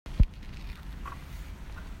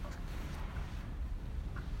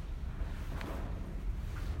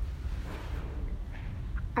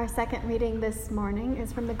Our second reading this morning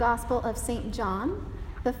is from the Gospel of St. John,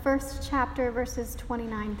 the first chapter, verses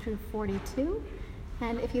 29 through 42.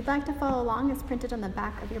 And if you'd like to follow along, it's printed on the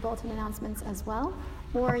back of your bulletin announcements as well,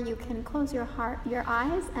 or you can close your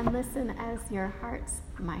eyes and listen as your hearts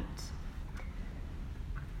might.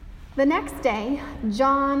 The next day,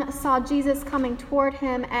 John saw Jesus coming toward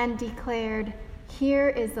him and declared, "Here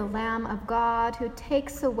is the Lamb of God who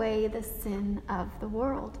takes away the sin of the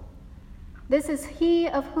world. This is he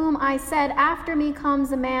of whom I said, 'After me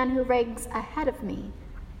comes a man who ranks ahead of me,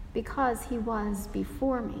 because he was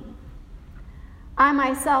before me.' I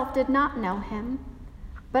myself did not know him,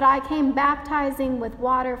 but I came baptizing with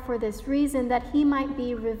water for this reason, that he might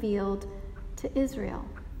be revealed to Israel."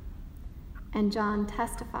 And John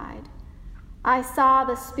testified, "I saw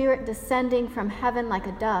the Spirit descending from heaven like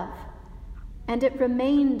a dove, and it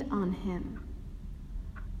remained on him.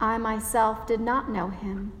 I myself did not know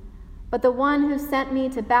him, but the one who sent me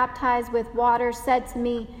to baptize with water said to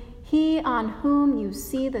me, 'He on whom you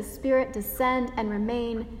see the Spirit descend and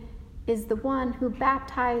remain is the one who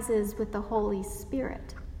baptizes with the Holy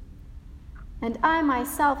Spirit.' And I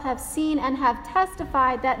myself have seen and have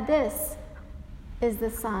testified that this is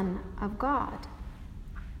the Son of God."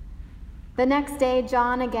 The next day,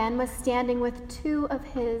 John again was standing with two of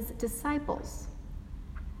his disciples.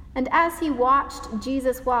 And as he watched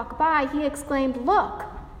Jesus walk by, he exclaimed, "Look,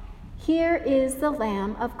 here is the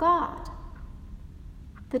Lamb of God."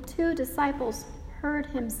 The two disciples heard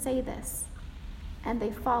him say this, and they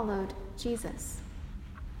followed Jesus.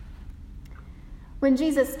 When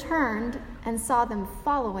Jesus turned and saw them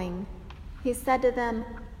following, he said to them,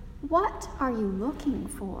 "What are you looking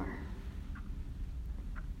for?"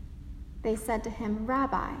 They said to him,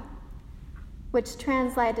 "Rabbi," which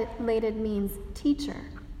translated means teacher,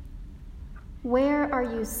 "where are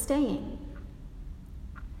you staying?"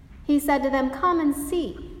 He said to them, "Come and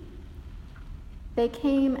see." They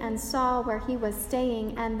came and saw where he was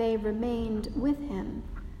staying, and they remained with him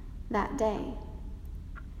that day.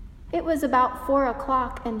 It was about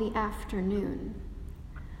 4:00 in the afternoon.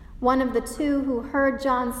 One of the two who heard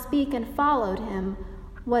John speak and followed him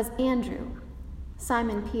was Andrew,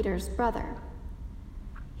 Simon Peter's brother.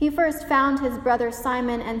 He first found his brother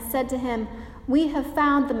Simon and said to him, "We have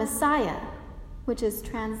found the Messiah," which is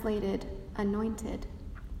translated anointed.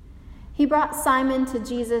 He brought Simon to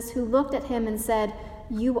Jesus, who looked at him and said,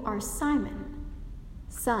 "You are Simon,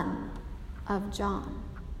 son of John."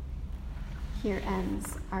 Here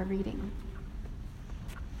ends our reading.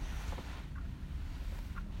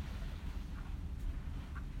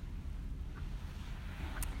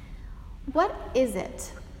 What is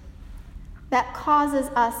it that causes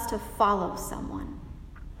us to follow someone,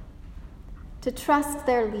 to trust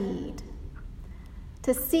their lead,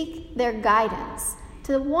 to seek their guidance,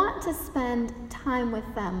 to want to spend time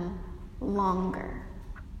with them longer?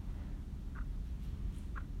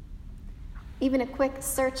 Even a quick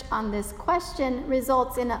search on this question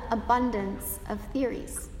results in an abundance of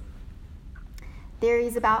theories.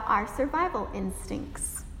 Theories about our survival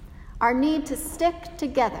instincts, our need to stick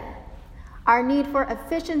together, our need for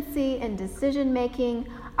efficiency in decision-making,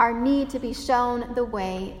 our need to be shown the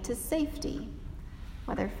way to safety,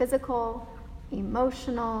 whether physical,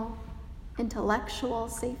 emotional, intellectual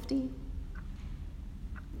safety.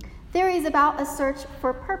 Theories about a search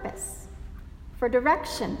for purpose, for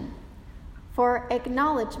direction, for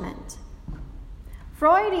acknowledgement.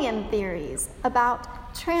 Freudian theories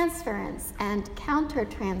about transference and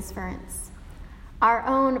countertransference, our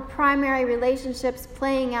own primary relationships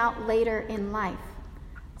playing out later in life,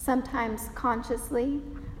 sometimes consciously,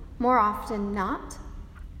 more often not,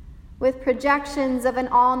 with projections of an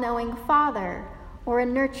all-knowing father or a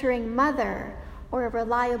nurturing mother or a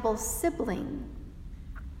reliable sibling.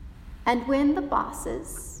 And when the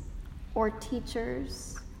bosses or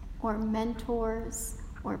teachers or mentors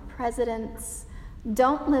or presidents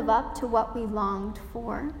don't live up to what we longed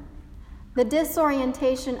for, the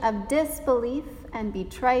disorientation of disbelief and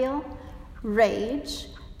betrayal, rage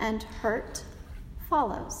and hurt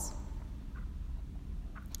follows.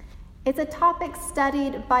 It's a topic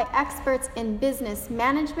studied by experts in business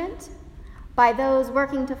management, by those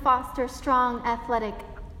working to foster strong athletic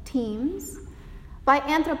teams, by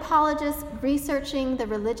anthropologists researching the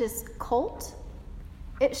religious cult.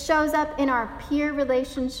 It shows up in our peer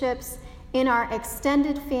relationships, in our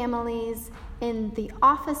extended families, in the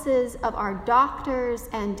offices of our doctors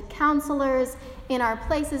and counselors, in our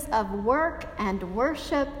places of work and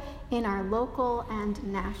worship, in our local and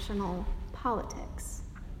national politics.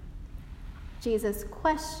 Jesus'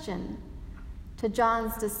 question to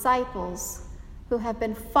John's disciples, who have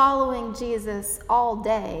been following Jesus all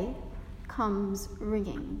day, comes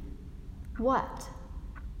ringing. What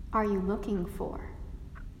are you looking for?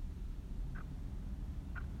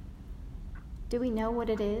 Do we know what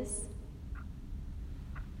it is?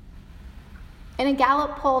 In a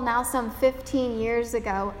Gallup poll now some 15 years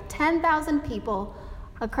ago, 10,000 people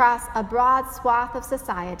across a broad swath of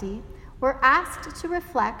society were asked to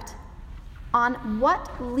reflect on what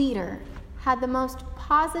leader had the most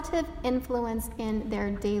positive influence in their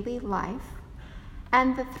daily life,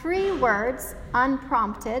 and the 3 words,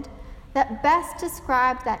 unprompted, that best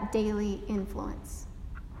described that daily influence.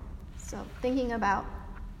 So thinking about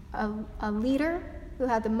a leader who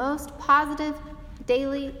had the most positive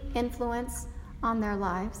daily influence on their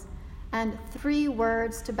lives, and 3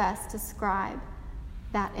 words to best describe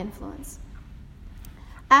that influence.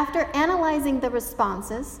 After analyzing the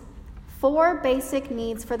responses, 4 basic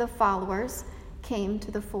needs for the followers came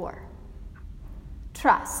to the fore: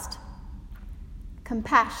 trust,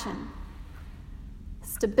 compassion,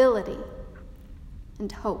 stability, and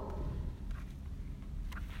hope.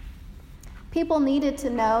 People needed to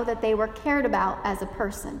know that they were cared about as a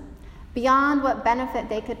person, beyond what benefit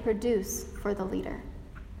they could produce for the leader.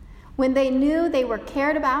 When they knew they were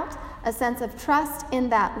cared about, a sense of trust in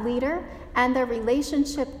that leader and their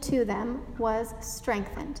relationship to them was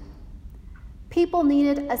strengthened. People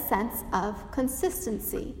needed a sense of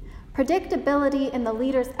consistency, predictability in the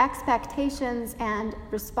leader's expectations and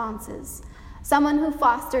responses, someone who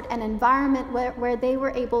fostered an environment where they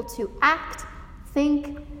were able to act,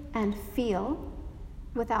 think, and feel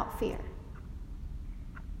without fear.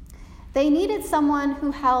 They needed someone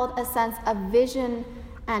who held a sense of vision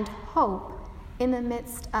and hope in the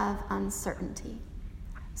midst of uncertainty,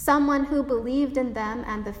 someone who believed in them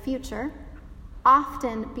and the future,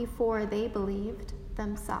 often before they believed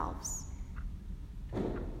themselves.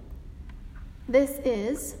 This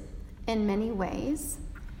is, in many ways,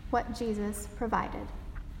 what Jesus provided.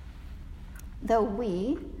 Though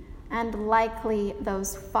we, and likely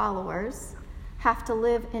those followers, have to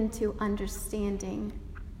live into understanding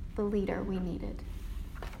the leader we needed.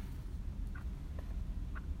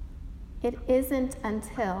 It isn't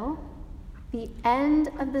until the end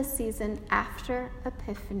of the season after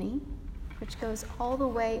Epiphany, which goes all the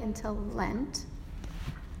way until Lent,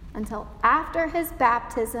 until after his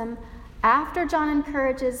baptism, after John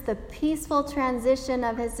encourages the peaceful transition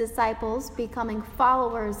of his disciples becoming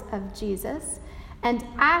followers of Jesus, and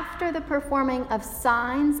after the performing of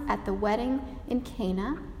signs at the wedding in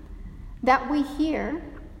Cana, that we hear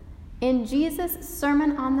in Jesus'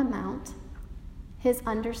 Sermon on the Mount his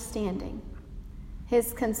understanding,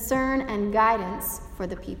 his concern and guidance for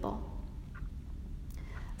the people.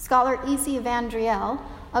 Scholar E.C. Vandriel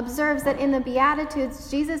observes that in the Beatitudes,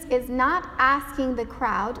 Jesus is not asking the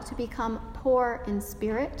crowd to become poor in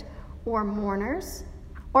spirit or mourners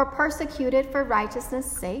or persecuted for righteousness'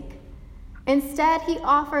 sake. Instead, he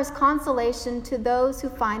offers consolation to those who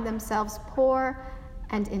find themselves poor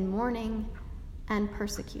and in mourning and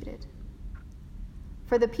persecuted.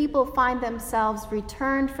 For the people find themselves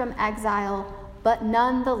returned from exile, but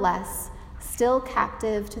nonetheless still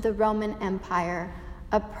captive to the Roman Empire,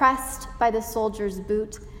 oppressed by the soldier's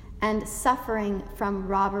boot, and suffering from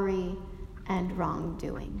robbery and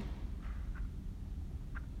wrongdoing.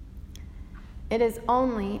 It is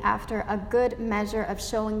only after a good measure of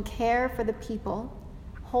showing care for the people,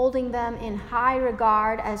 holding them in high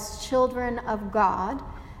regard as children of God,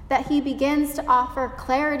 that he begins to offer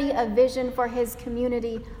clarity of vision for his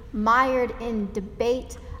community, mired in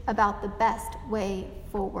debate about the best way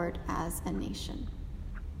forward as a nation.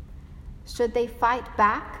 Should they fight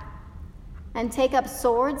back and take up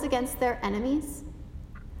swords against their enemies?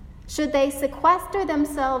 Should they sequester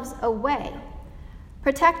themselves away,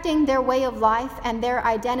 protecting their way of life and their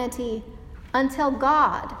identity until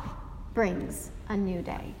God brings a new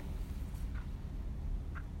day?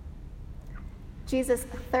 Jesus'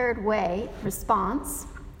 third way response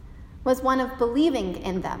was one of believing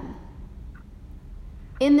in them,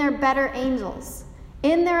 in their better angels,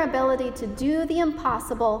 in their ability to do the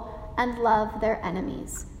impossible and love their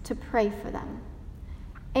enemies, to pray for them,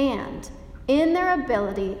 and in their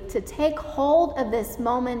ability to take hold of this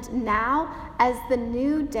moment now as the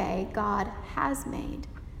new day God has made,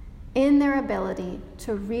 in their ability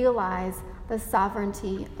to realize the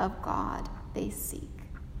sovereignty of God they seek.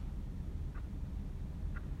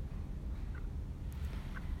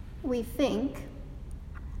 We think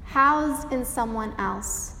housed in someone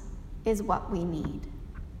else is what we need.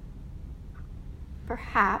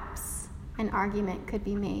 Perhaps an argument could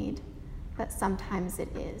be made that sometimes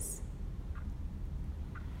it is.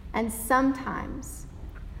 And sometimes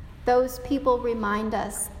those people remind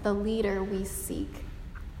us the leader we seek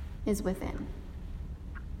is within.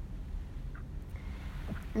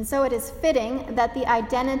 And so it is fitting that the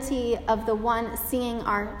identity of the one singing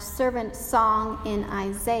our servant song in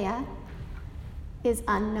Isaiah is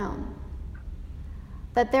unknown.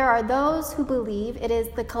 That there are those who believe it is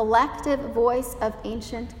the collective voice of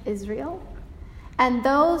ancient Israel, and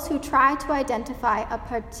those who try to identify a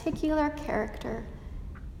particular character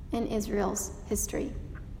in Israel's history.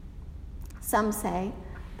 Some say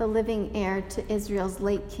the living heir to Israel's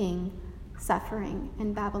late king suffering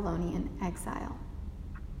in Babylonian exile.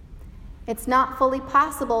 It's not fully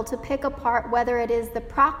possible to pick apart whether it is the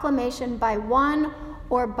proclamation by one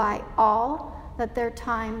or by all that their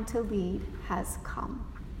time to lead has come.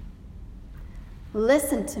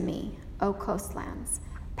 Listen to me, O coastlands.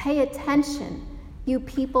 Pay attention, you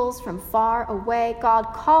peoples from far away.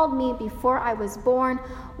 God called me before I was born.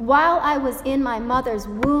 While I was in my mother's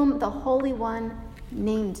womb, the Holy One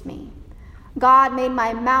named me. God made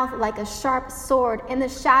my mouth like a sharp sword. In the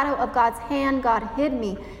shadow of God's hand, God hid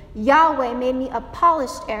me. Yahweh made me a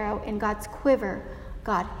polished arrow in God's quiver.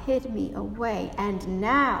 God hid me away. And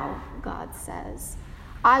now, God says,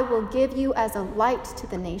 I will give you as a light to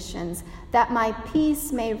the nations, that my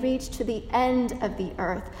peace may reach to the end of the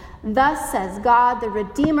earth. Thus says God, the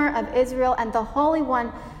Redeemer of Israel and the Holy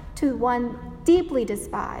One, to one deeply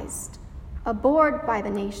despised, abhorred by the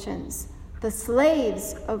nations, the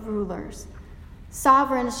slaves of rulers.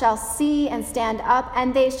 Sovereigns shall see and stand up,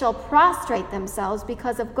 and they shall prostrate themselves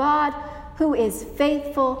because of God, who is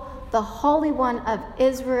faithful, the Holy One of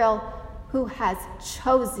Israel, who has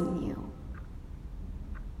chosen you.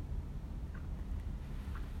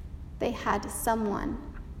 They had someone,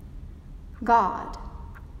 God,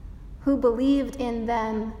 who believed in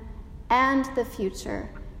them and the future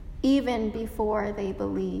even before they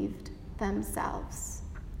believed themselves.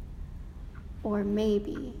 Or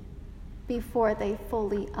maybe before they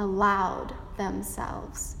fully allowed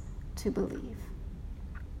themselves to believe.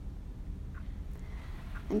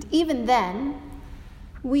 And even then,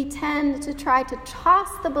 we tend to try to toss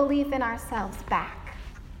the belief in ourselves back.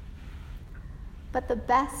 But the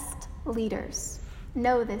best leaders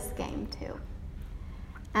know this game too.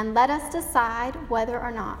 And let us decide whether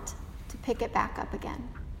or not to pick it back up again.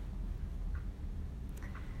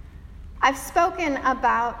 I've spoken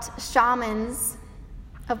about shamans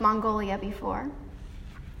of Mongolia before,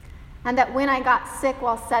 and that when I got sick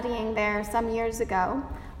while studying there some years ago,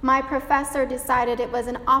 my professor decided it was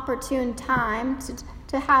an opportune time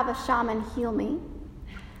to have a shaman heal me.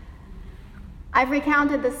 I've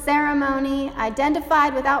recounted the ceremony,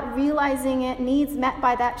 identified without realizing it needs met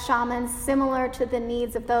by that shaman similar to the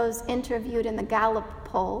needs of those interviewed in the Gallup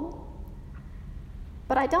poll.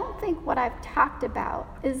 But I don't think what I've talked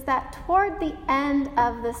about is that toward the end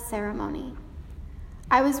of the ceremony,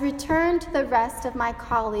 I was returned to the rest of my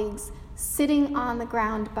colleagues sitting on the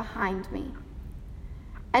ground behind me.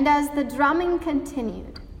 And as the drumming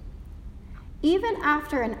continued, even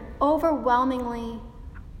after an overwhelmingly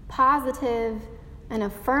positive and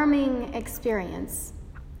affirming experience,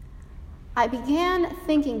 I began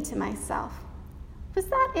thinking to myself, was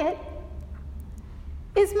that it?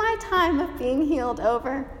 Is my time of being healed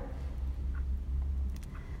over?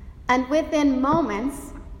 And within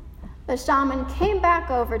moments, the shaman came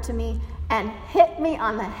back over to me and hit me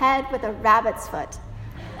on the head with a rabbit's foot.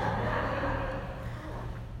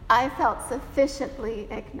 I felt sufficiently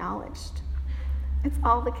acknowledged. It's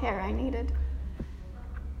all the care I needed.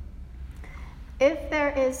 If there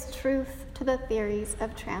is truth to the theories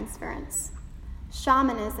of transference,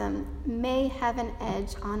 shamanism may have an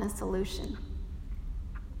edge on a solution.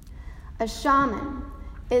 A shaman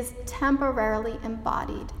is temporarily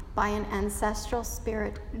embodied by an ancestral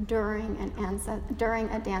spirit during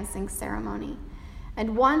a dancing ceremony.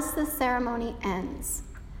 And once the ceremony ends,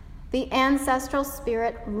 the ancestral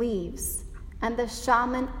spirit leaves, and the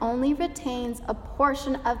shaman only retains a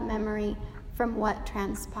portion of memory from what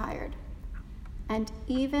transpired. And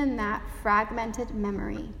even that fragmented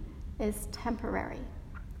memory is temporary.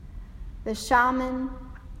 The shaman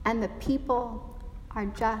and the people are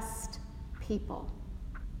just people.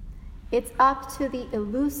 It's up to the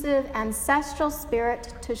elusive ancestral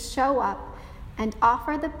spirit to show up and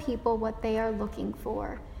offer the people what they are looking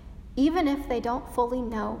for, even if they don't fully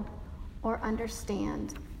know or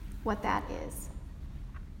understand what that is.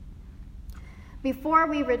 Before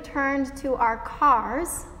we returned to our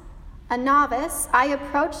cars, a novice, I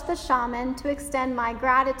approached the shaman to extend my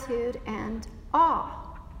gratitude and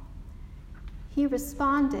awe. He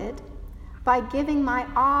responded by giving my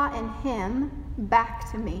awe in him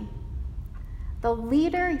back to me. The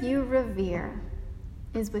leader you revere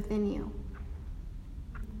is within you.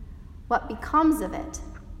 What becomes of it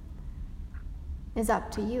is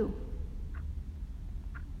up to you.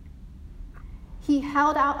 He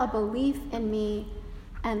held out a belief in me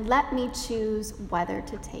and let me choose whether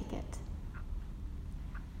to take it.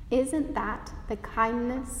 Isn't that the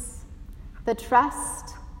kindness, the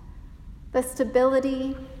trust, the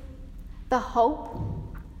stability, the hope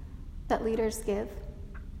that leaders give?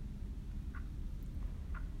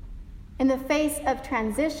 In the face of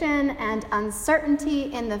transition and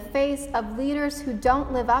uncertainty, in the face of leaders who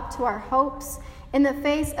don't live up to our hopes, in the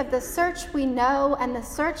face of the search we know and the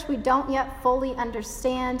search we don't yet fully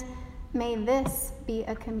understand, may this be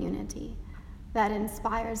a community that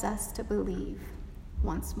inspires us to believe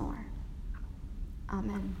once more.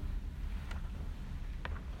 Amen.